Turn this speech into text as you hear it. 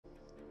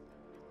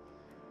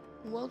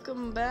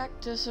Welcome back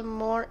to some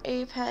more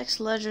Apex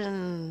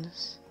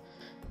Legends.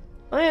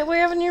 Wait, we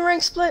have a new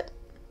rank split?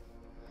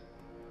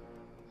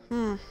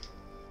 I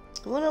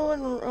wonder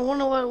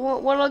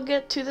what I'll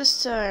get to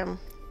this time.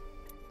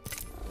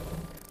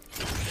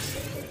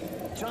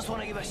 Just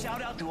want to give a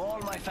shout out to all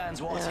my fans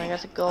watching. Yeah, I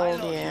got the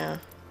gold, yeah.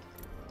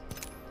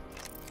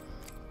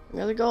 I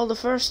got the gold the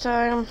first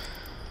time.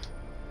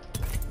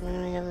 I'm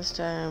gonna get this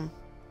time.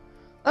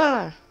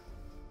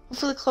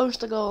 Hopefully close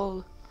to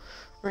gold.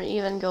 Or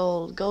even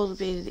gold. Gold would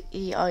be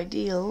the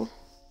ideal.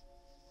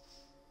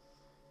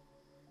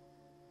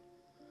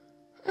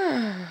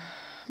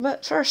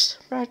 But first,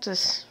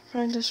 practice.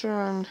 Practice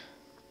round.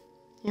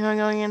 You are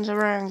going into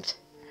ranked.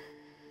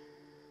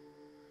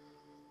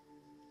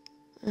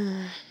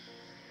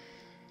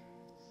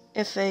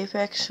 If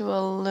Apex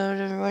will load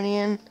everybody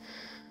in.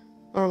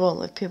 Or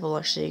well, if people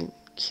actually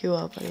queue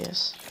up, I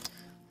guess.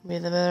 Be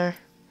the better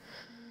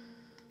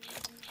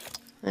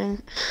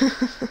thing.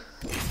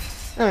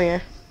 Oh yeah.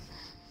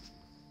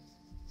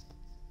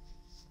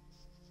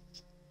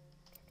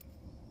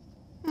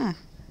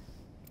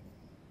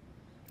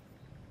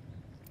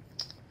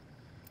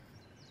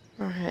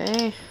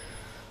 Okay.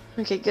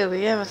 Okay, good.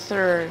 We have a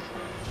third.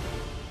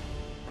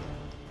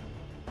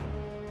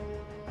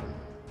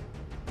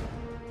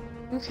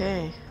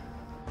 Okay.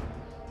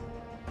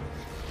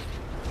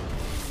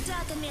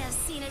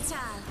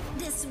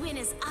 This win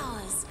is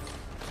ours.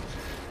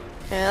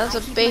 Yeah, that's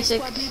a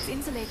basic.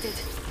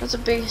 That's a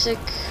basic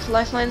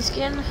lifeline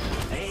skin.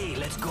 Hey,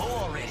 let's go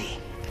already.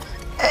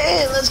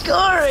 Hey, let's go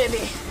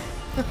already.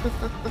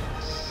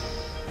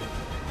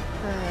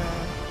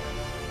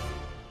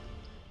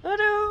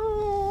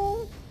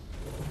 Hello.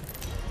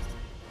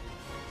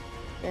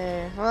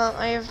 Yeah. Well,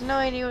 I have no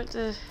idea what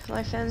the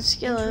lifeline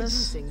skill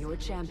is. Introducing your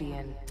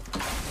champion.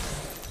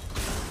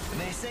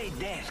 They say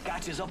death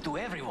catches up to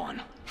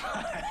everyone.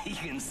 He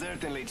can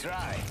certainly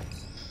try.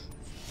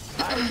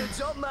 I'm the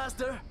jump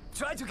master.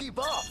 Try to keep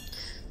up.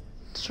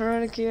 Try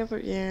to keep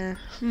up, yeah.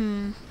 This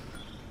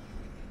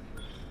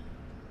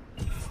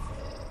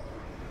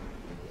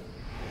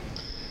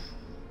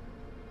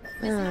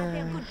might be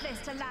a good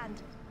place to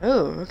land.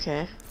 Oh,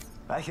 okay.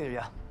 I hear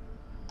ya.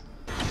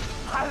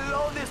 I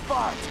love this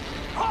part.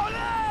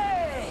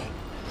 Olé!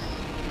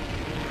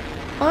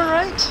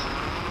 Alright.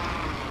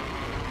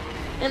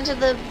 Into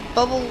the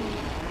bubble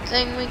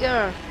thing we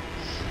go.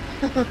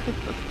 I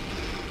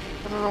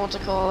don't know what to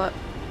call it.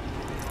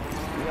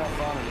 You have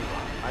fun, Amigo.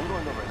 I'm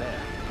going over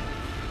there.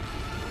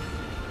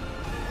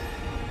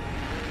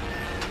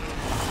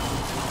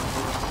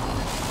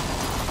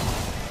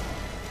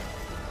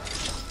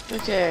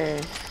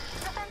 Okay.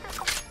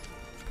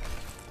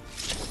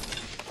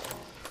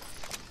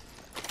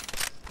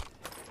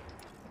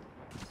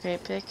 Okay,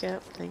 pick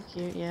up. Thank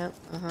you. Yep.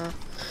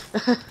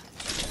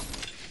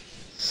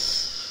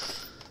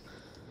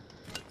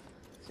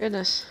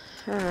 Goodness.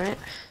 Alright.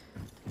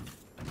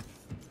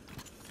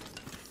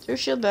 2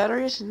 shield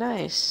batteries?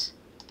 Nice.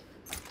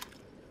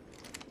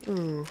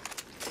 Ooh.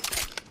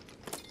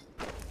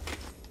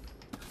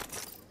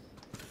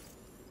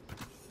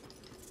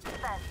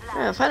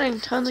 Yeah, I'm finding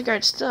tons of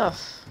great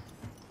stuff.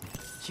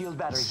 Shield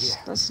battery here.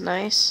 That's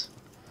nice.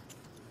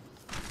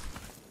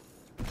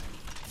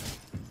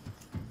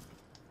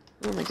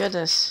 Oh my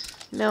goodness.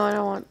 No, I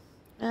don't want...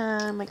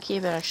 I might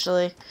keep it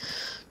actually.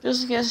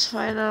 Just in case I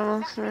find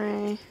out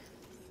 3.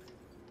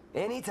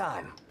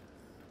 Anytime.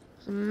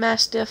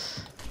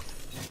 Mastiff.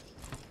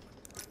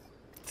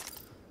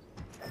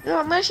 No,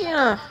 I'm actually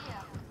gonna...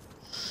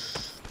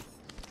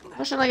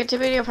 Watching like a tip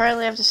video,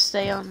 apparently I have to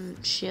stay on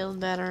shield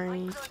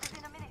battery.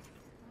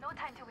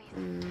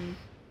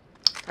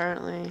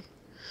 Apparently.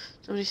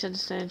 Somebody said to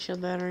stay on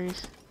shield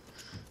batteries.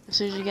 As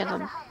soon as you get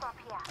them.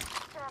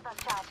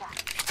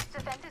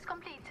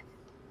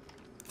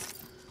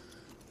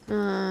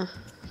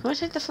 Do I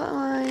take the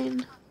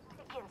flatline?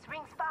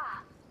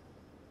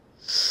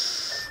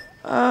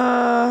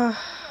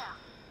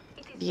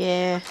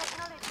 Yeah.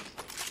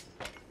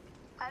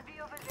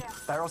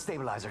 Barrel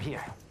stabilizer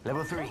here.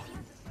 Level 3.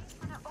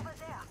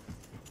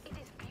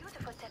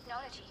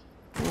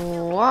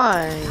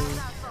 Why?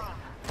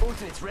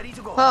 Ultimate's ready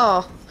to go.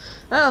 Oh,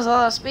 that was a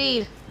lot of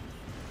speed.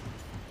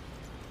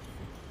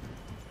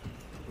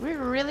 Are we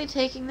really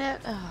taking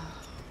that? Oh.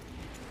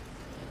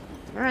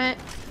 Alright.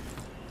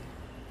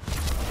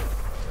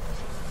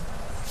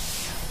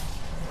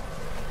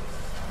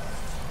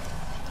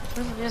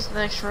 Where's this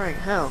next rank?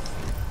 Hell.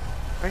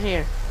 Right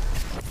here.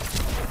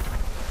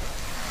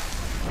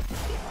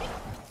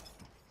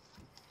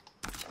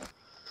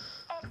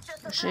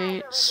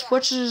 She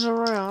switches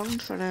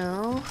around for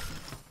now.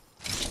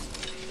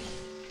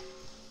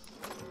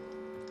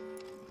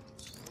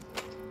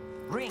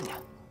 Ring.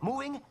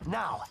 Moving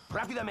now.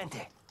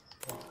 Rápidamente.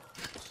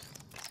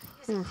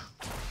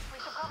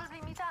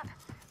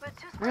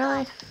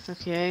 Really?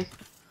 Okay.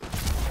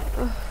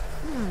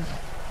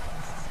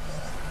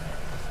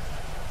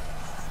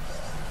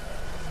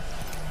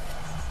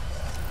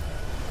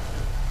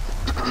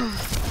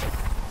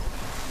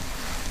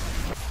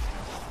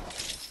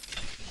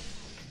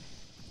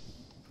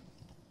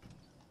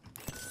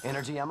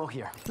 Energy ammo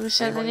here. Who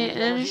said they need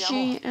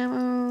energy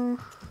ammo?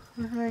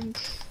 I think.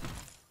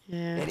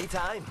 Yeah.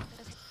 Anytime.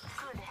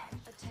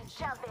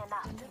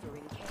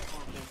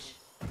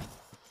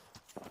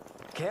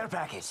 Care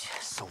package.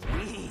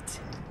 Sweet.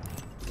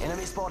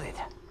 Enemy spotted.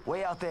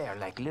 Way out there,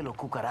 like little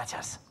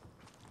cucarachas.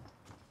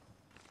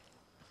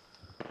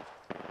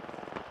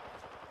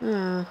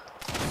 Can't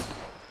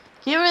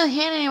really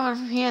hit anyone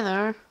from here,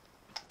 though.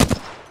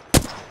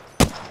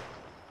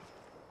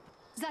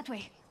 That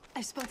way.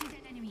 I've spotted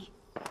an enemy.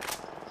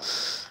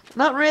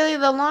 Not really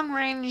the long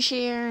range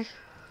here.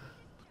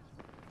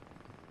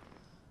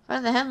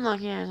 Find the hemlock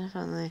here,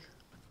 definitely.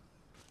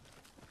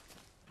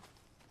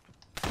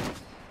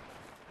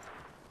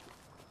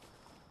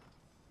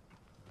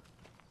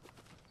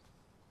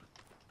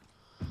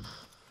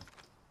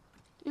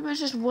 He was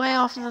just way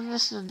off in the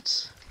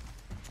distance.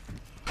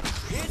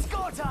 It's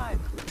go time!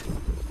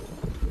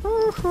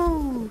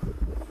 Woohoo!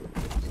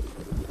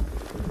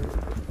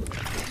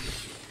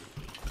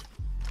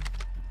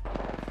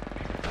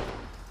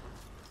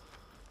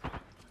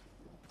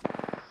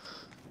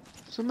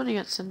 Somebody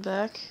got sent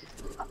back.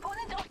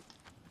 Opponent up.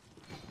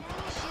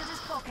 Enemy shield is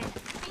broken.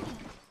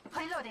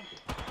 Reloading.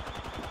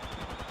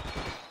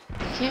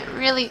 Can't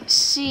really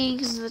see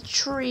because of the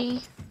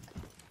tree.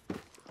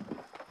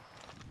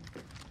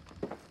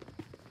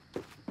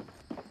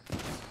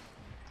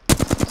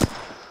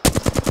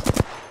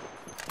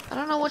 I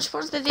don't know which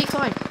one's the decoy.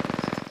 Enemy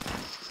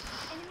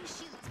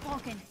shield is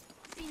broken.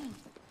 Spinning.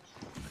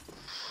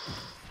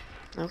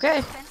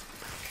 Okay.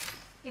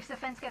 If the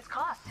fence gets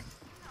crossed.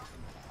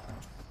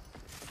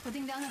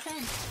 Putting down a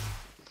fence.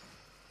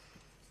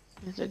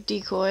 It's a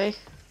decoy.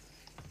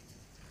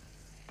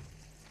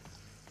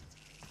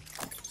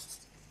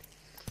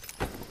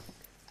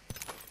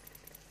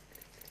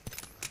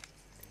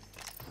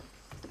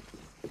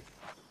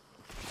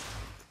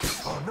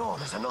 Oh no,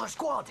 there's another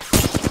squad!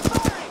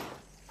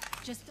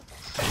 Just.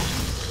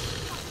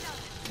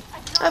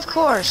 Of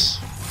course.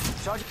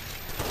 Charge.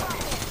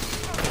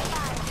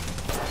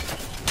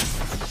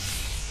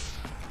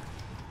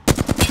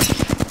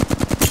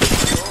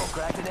 Oh,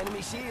 cracked an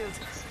enemy shield.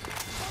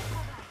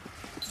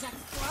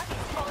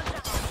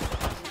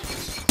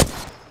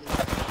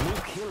 New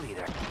kill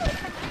leader.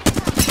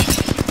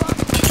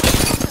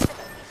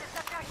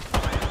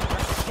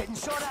 Getting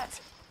shot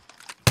at.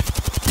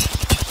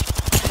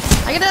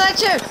 I can do that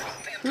too.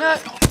 No.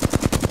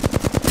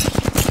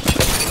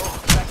 Oh,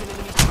 cracked an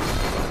enemy.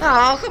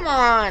 Oh, come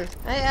on.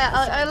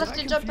 I left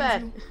the jump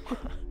pad.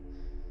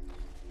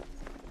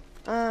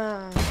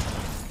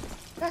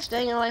 Gosh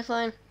dang it,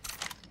 lifeline.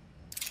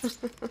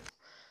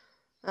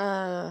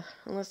 That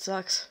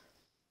sucks.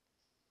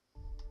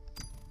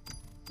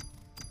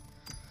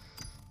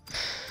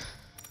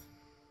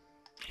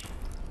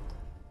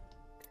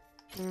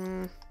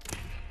 Am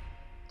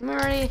I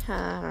ready?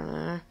 I don't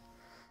know.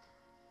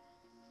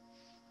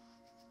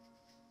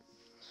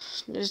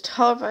 Just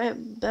hope I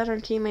have better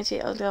teammates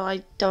here, although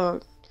I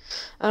don't.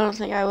 I don't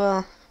think I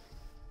will.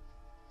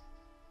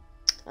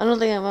 I don't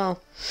think I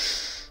will.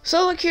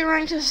 Solo queue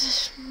ranked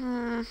has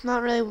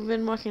not really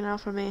been working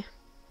out for me.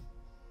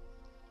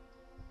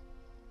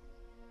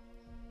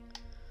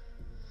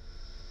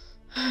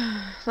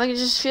 Like, it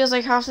just feels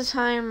like half the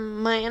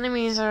time my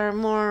enemies are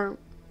more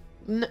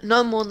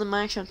normal than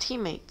my actual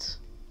teammates.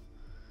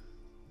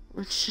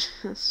 Which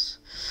is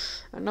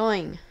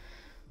annoying.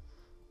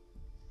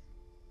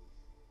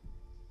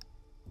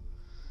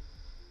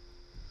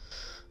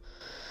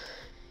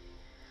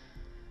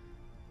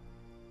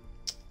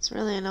 It's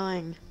really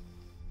annoying.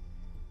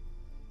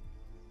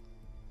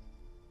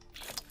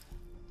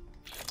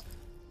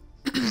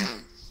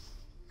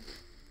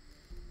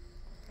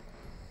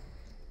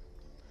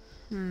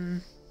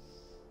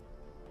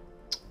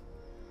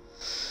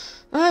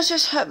 Let's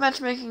just hope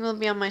matchmaking will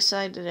be on my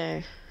side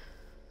today.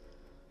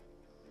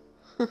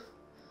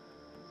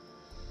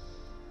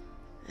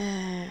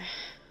 I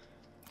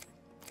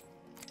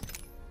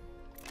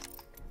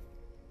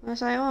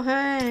say, oh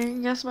hey,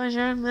 guess my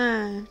shared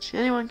match.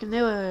 Anyone can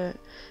do it.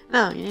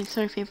 No, you need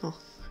 3 people.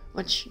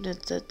 Which,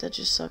 that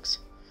just sucks.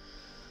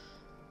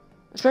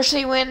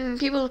 Especially when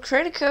people's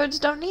credit codes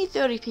don't need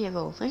 30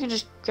 people. They can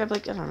just grab,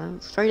 like, I don't know,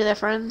 3 of their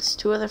friends,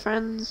 2 of their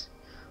friends,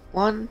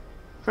 1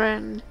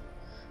 friend,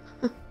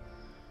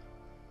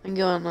 and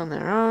go on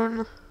their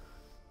own.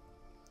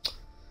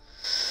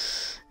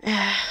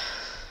 I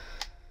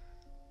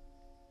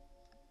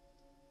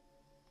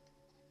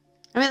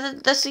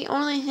mean, that's the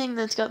only thing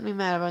that's got me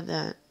mad about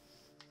that.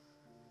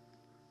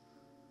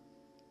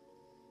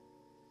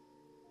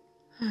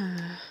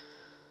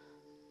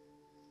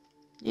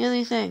 The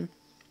only thing.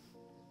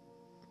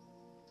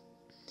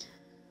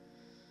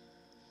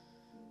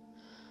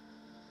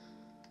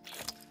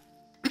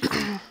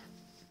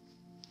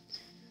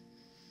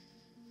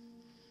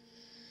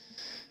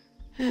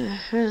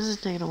 This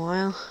is taking a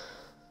while.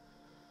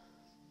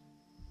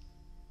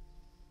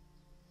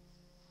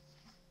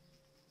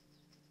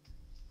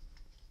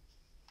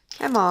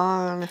 Come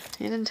on, it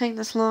didn't take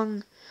this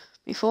long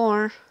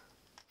before.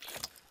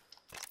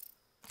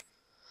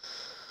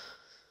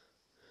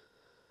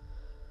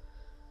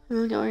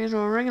 Going into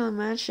a regular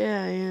match,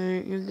 yeah,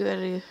 you're good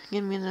at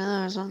getting me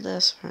another or something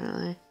this,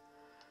 apparently.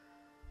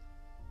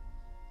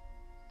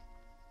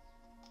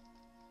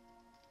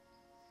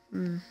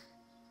 Hmm.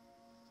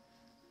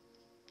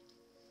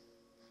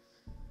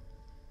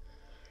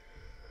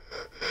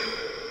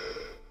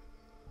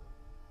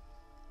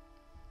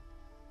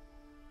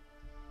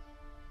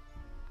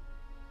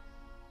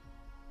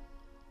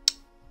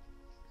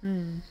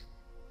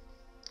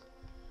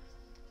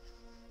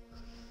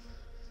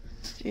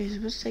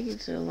 Jeez, what's taking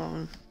so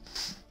long?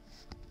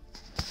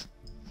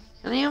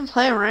 Can I even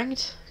play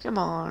ranked? Come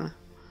on.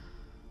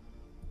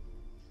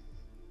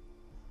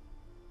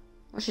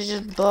 Or she's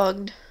just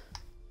bugged.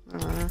 I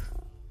don't know.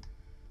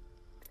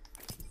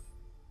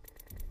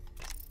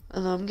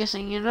 Although I'm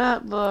guessing you're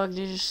not bugged,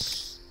 you're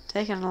just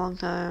taking a long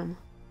time.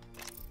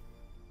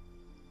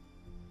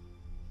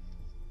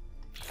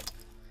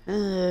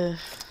 Ugh.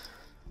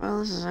 Well,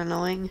 this is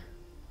annoying.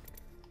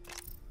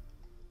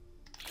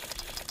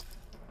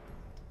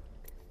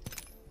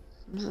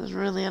 This is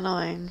really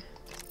annoying.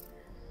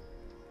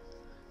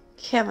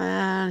 Come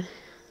on.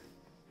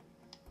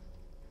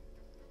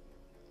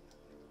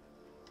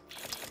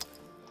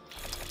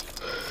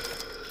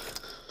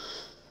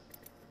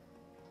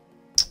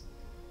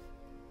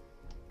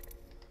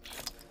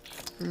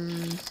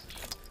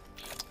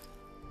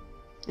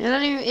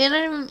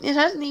 It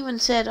hasn't even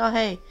said, oh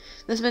hey,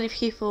 this many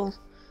people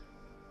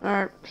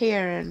are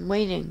here and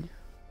waiting.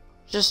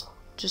 Just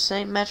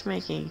saying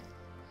matchmaking.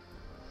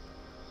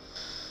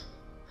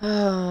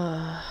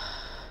 Come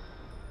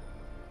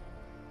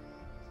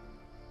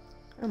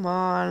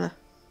on.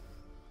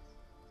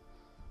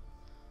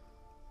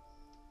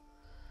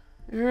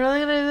 You're really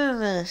gonna do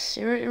this.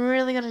 You're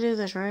really gonna do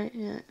this, right?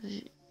 Yeah.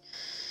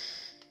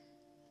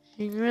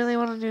 You really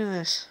want to do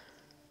this.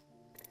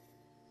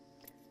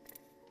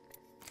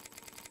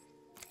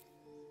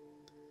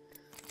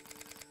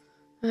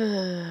 I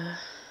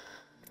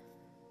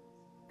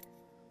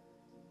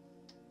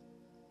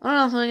don't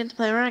know if I get to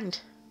play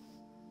ranked.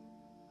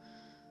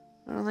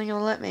 I don't think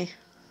it'll let me.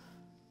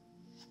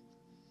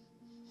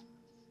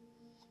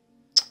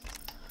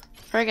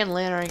 Try again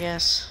later, I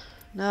guess.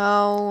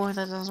 No,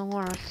 that doesn't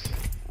work.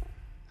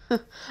 I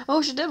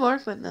wish it did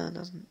work, but no, it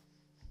doesn't.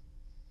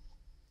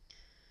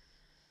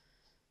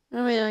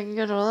 I mean, I can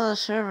go to another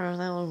server if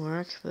that would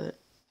work, but...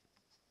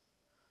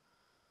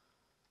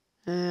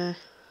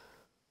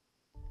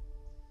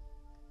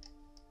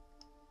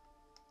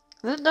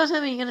 That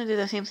doesn't mean you're gonna do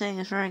the same thing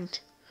as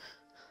ranked.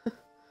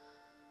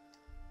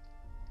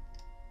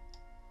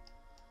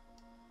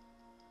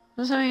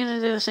 That's how you're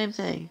gonna do the same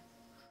thing.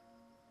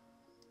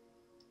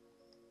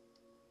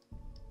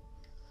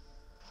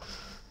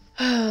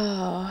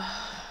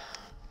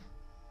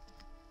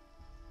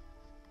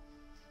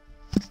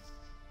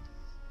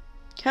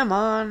 Come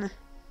on.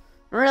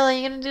 Really,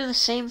 you're gonna do the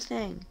same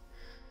thing.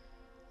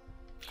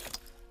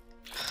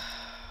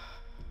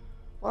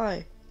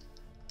 Why?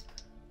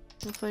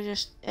 If I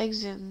just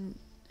exit and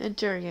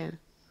enter again.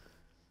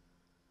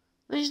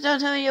 Please don't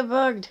tell me you're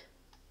bugged.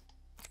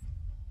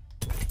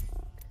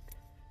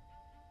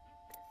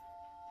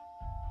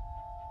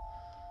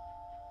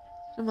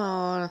 Come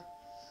on.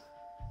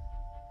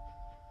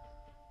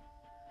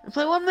 I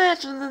play one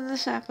match and then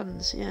this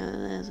happens.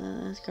 Yeah,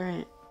 that's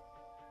great.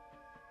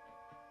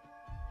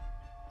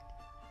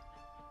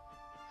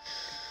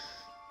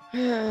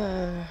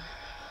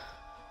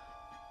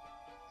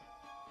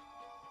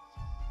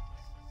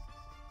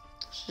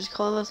 Let's just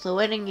call this the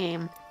waiting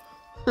game.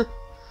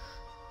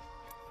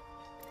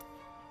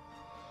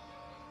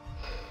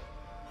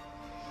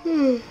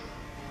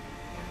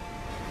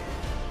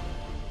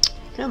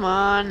 Come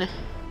on.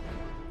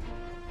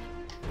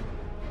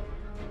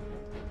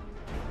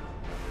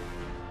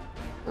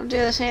 Don't do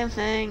the same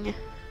thing.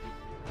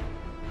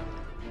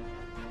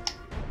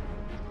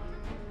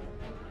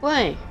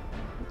 Wait.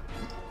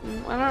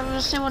 I don't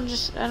understand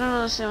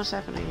what's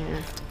happening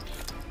here.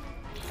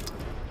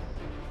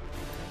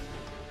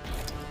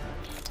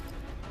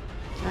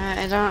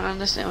 I don't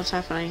understand what's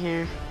happening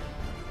here.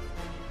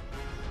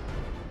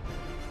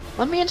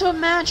 Let me into a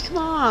match, come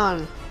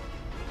on! It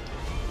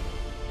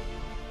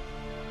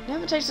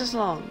never takes this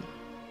long.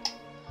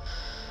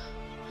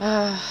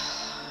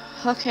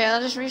 Okay,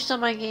 I'll just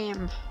restart my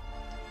game.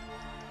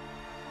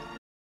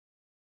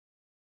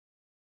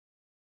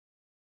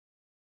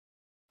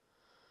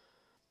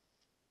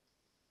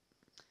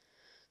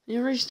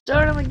 You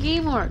restarted my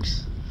game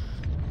works.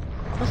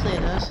 Hopefully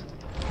it does.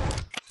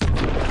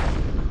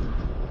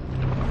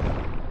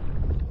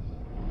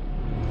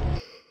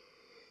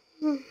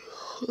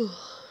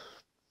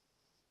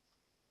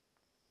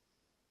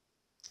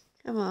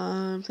 Come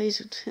on, please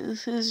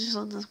just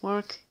let this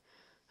work.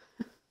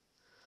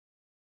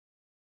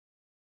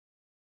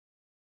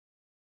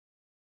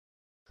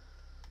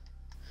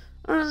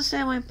 I don't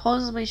understand why it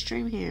pauses my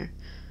stream here.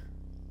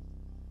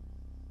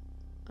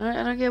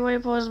 I don't get why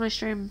it pauses my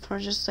stream for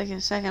just like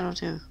a second or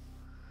two.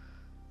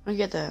 I don't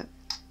get that.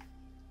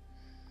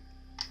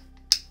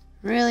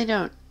 Really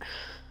don't.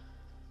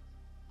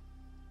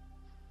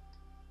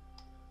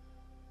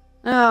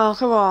 Oh,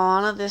 come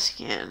on, not this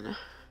again.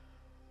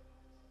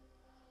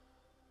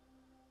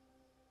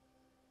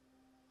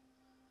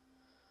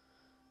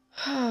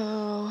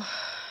 Oh.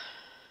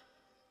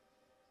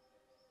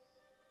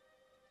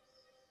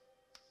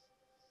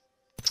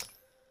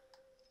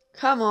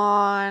 Come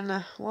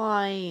on,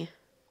 why?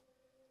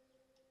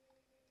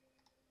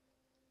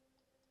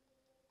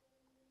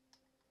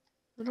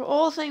 The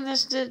whole thing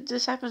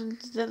this happened,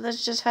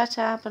 this just had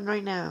to happen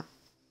right now.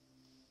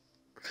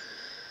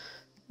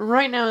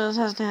 Right now this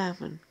has to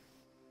happen.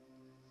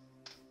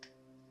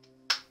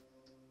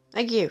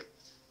 Thank you.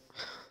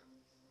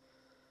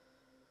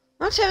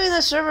 Don't tell me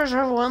the servers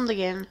are overwhelmed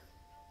again.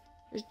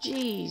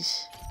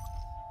 Jeez.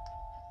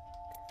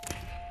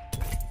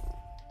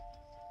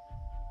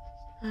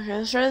 Okay,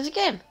 let's try this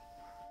again.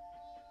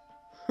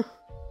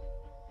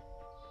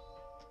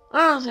 I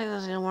don't think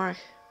that's gonna work.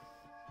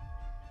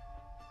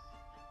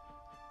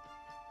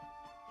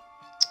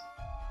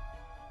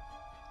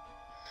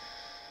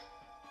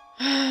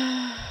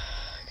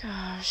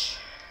 Gosh.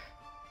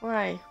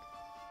 Why?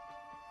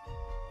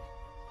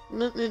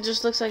 It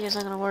just looks like it's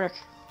not gonna work.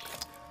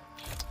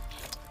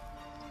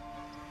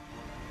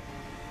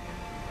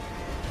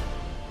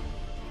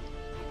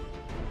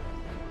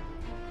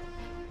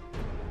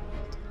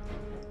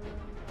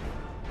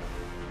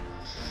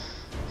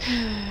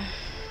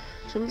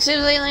 So it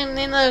seems like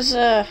in those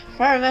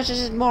fire matches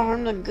is more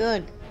harm than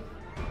good.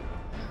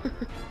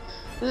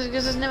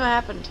 Because it's never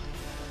happened.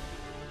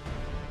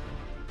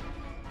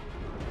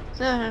 It's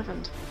never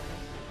happened.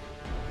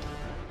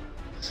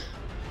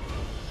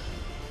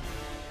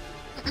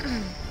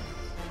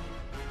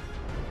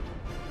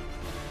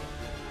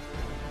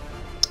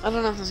 I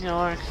don't know if this is gonna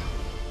work.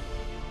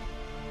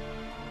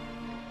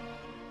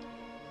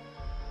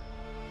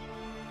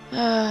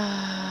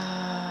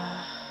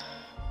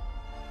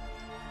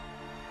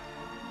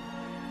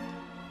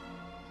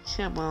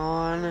 Come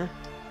on.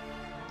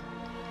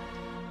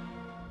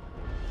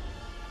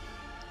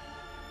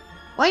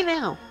 Why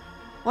now?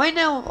 Why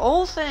now of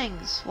all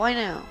things? Why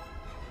now?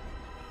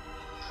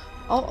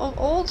 Of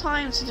all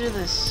times to do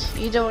this,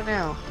 you do it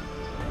now.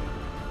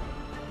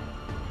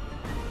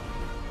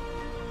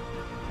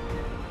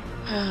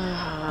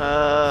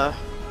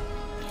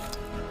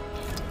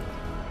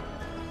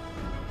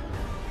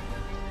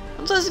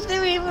 Plus, if they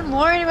were even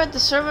worried about the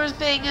servers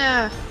being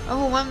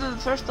overwhelmed in the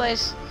first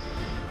place,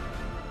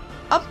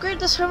 upgrade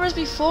the servers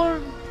before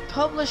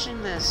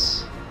publishing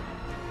this.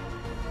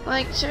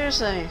 Like,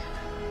 seriously.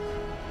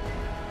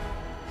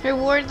 If you're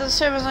worried that the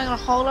server's not gonna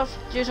hold up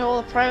due to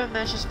all the private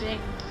matches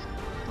being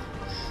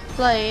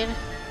played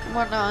and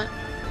whatnot,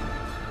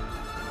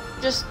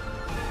 just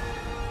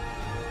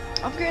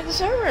upgrade the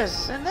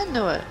servers and then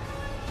do it.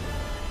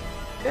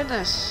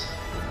 Goodness.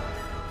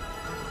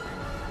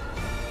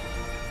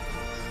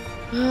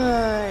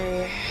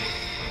 Ay.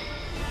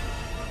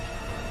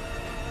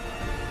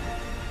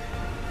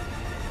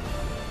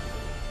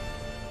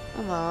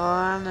 Come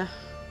on.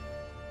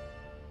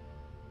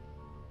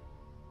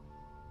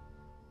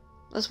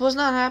 This was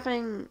not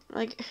happening,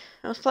 like,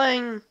 I was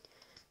playing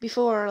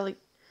before, like,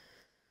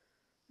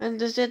 and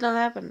this did not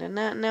happen, and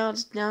now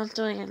it's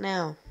doing it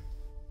now.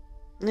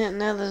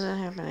 Now this is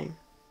happening.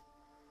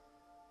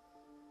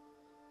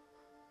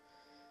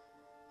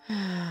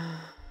 I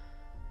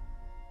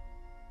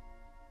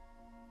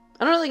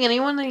don't think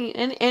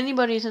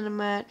anybody's in a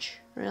match,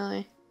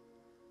 really.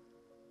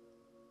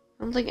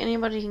 I don't think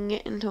anybody can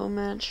get into a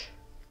match.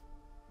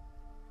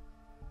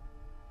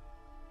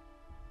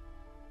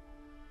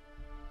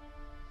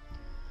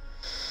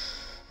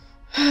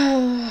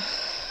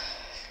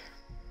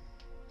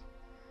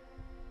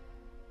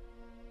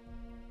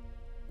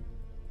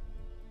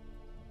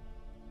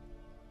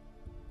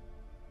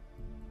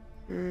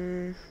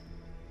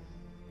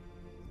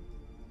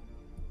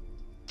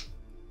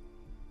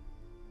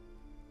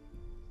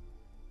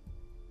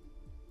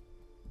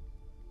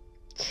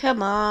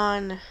 Come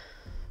on.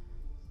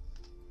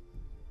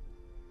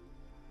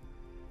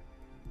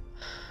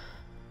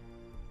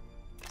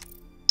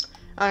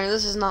 Alright,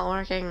 this is not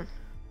working.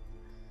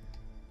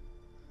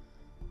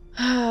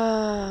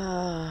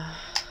 I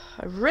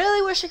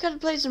really wish I could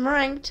have played some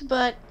ranked,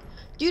 but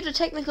due to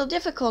technical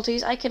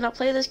difficulties, I cannot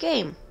play this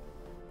game.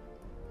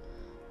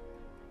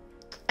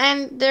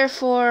 And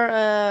therefore,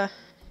 I'm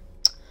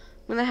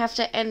gonna have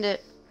to end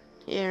it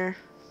here.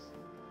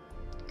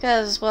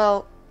 Because,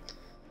 well,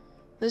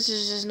 this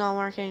is just not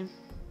working.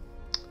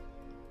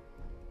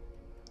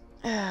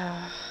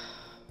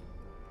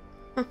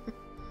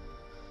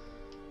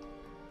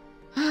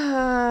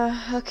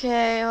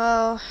 Okay,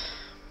 well,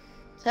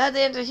 sad to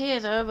end it here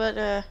though,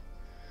 but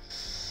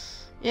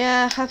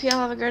yeah, hope y'all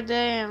have a good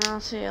day, and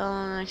I'll see y'all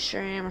on the next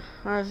stream,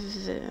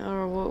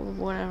 or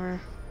whatever.